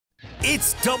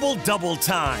It's double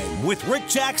time with Rick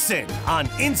Jackson on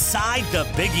Inside the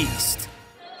Big East.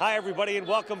 Hi, everybody, and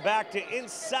welcome back to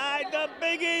Inside the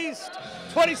Big East.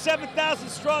 27,000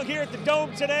 strong here at the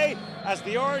Dome today as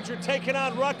the Orange are taking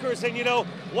on Rutgers. And, you know,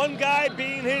 one guy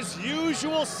being his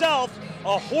usual self,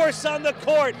 a horse on the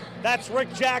court, that's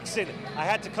Rick Jackson. I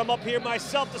had to come up here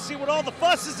myself to see what all the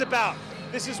fuss is about.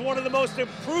 This is one of the most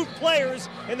improved players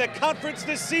in the conference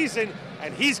this season,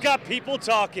 and he's got people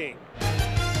talking.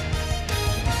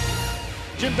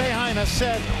 Jim Boeheim has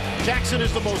said Jackson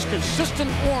is the most consistent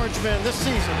Orangeman this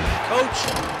season.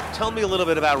 Coach, tell me a little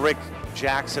bit about Rick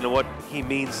Jackson and what he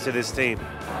means to this team.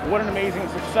 What an amazing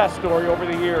success story over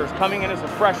the years. Coming in as a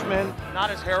freshman, not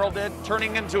as heralded,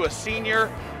 turning into a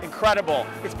senior, incredible.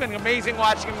 It's been amazing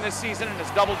watching him this season in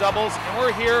his double-doubles, and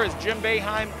we're here as Jim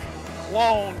Boeheim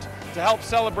cloned to help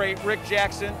celebrate Rick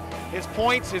Jackson, his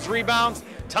points, his rebounds.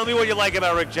 Tell me what you like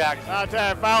about Rick Jackson. I'll tell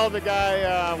you, I followed the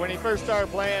guy when he first started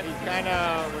playing. He kind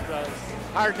of was a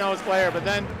hard-nosed player, but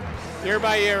then year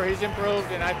by year he's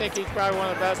improved, and I think he's probably one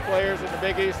of the best players in the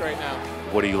Big East right now.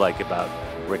 What do you like about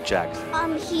Rick Jackson?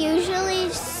 He usually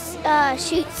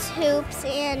shoots hoops,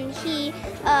 and he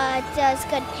does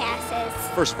good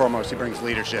passes. First and foremost, he brings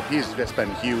leadership. He's just been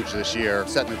huge this year,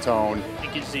 setting the tone. I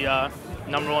think he's the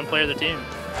 #1 player of the team.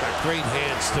 Got great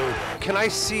hands, too. Can I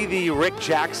see the Rick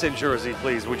Jackson jersey,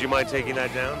 please? Would you mind taking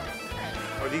that down?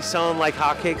 Are these selling like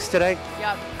hotcakes today?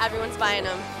 Yep, everyone's buying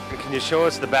them. And can you show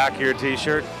us the back of your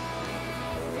t-shirt?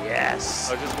 Yes.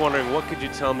 I was just wondering, what could you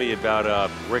tell me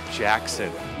about Rick Jackson?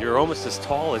 You're almost as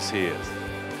tall as he is.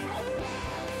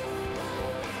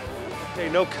 Okay,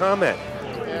 no comment.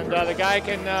 And the guy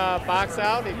can box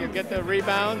out, he can get the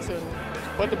rebounds and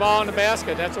put the ball in the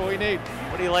basket. That's what we need.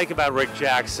 What do you like about Rick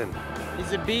Jackson?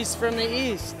 He's a beast from the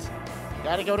East.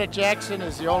 Got to go to Jackson.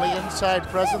 Is the only inside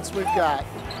presence we've got.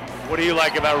 What do you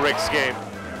like about Rick's game?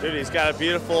 Dude, he's got a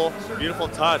beautiful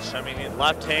touch. I mean,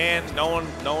 left hand, no one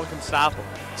can stop him.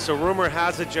 So rumor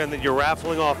has it, Jen, that you're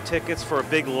raffling off tickets for a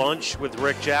big lunch with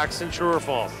Rick Jackson. True or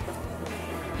false?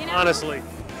 You know, honestly.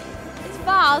 It's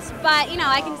false, but, you know,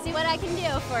 I can see what I can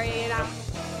do for you, you know.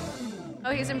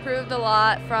 Oh, he's improved a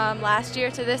lot from last year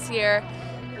to this year.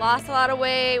 Lost a lot of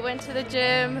weight, went to the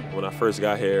gym. When I first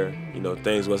got here, you know,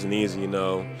 things wasn't easy, you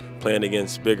know, playing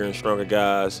against bigger and stronger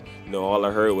guys. You know, all I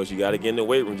heard was you got to get in the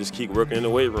weight room, just keep working in the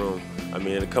weight room. I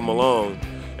mean, to come along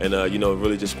and, you know,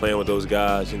 really just playing with those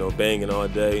guys, you know, banging all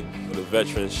day. The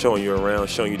veterans showing you around,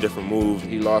 showing you different moves.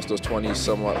 He lost those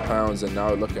 20-somewhat pounds, and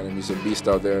now look at him, he's a beast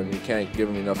out there, and you can't give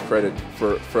him enough credit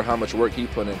for how much work he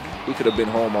put in. He could have been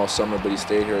home all summer, but he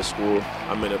stayed here at school.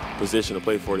 I'm in a position to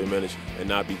play 40 minutes and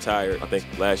not be tired. I think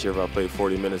last year if I played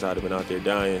 40 minutes, I'd have been out there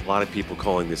dying. A lot of people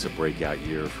calling this a breakout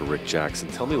year for Rick Jackson.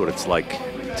 Tell me what it's like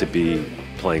to be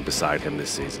playing beside him this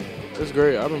season. It's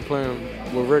great. I've been playing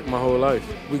with Rick my whole life.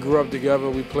 We grew up together.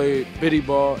 We played biddy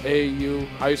ball, AAU,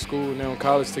 high school, and now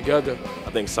college together. I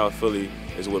think South Philly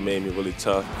is what made me really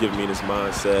tough, giving me this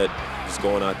mindset, just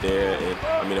going out there. And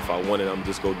I mean, if I want it, I'm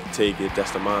just going to take it.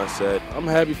 That's the mindset. I'm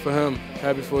happy for him,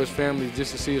 happy for his family,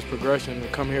 just to see his progression, to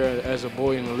come here as a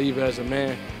boy and to leave as a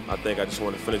man. I think I just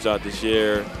want to finish out this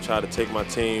year, try to take my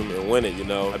team and win it, you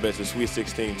know. I've been to the Sweet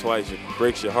 16 twice. It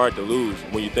breaks your heart to lose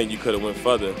when you think you could have went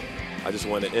further. I just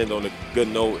want to end on a good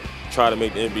note, try to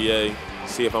make the NBA,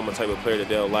 see if I'm a type of player that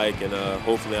they'll like, and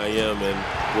hopefully I am,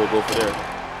 and we'll go from there.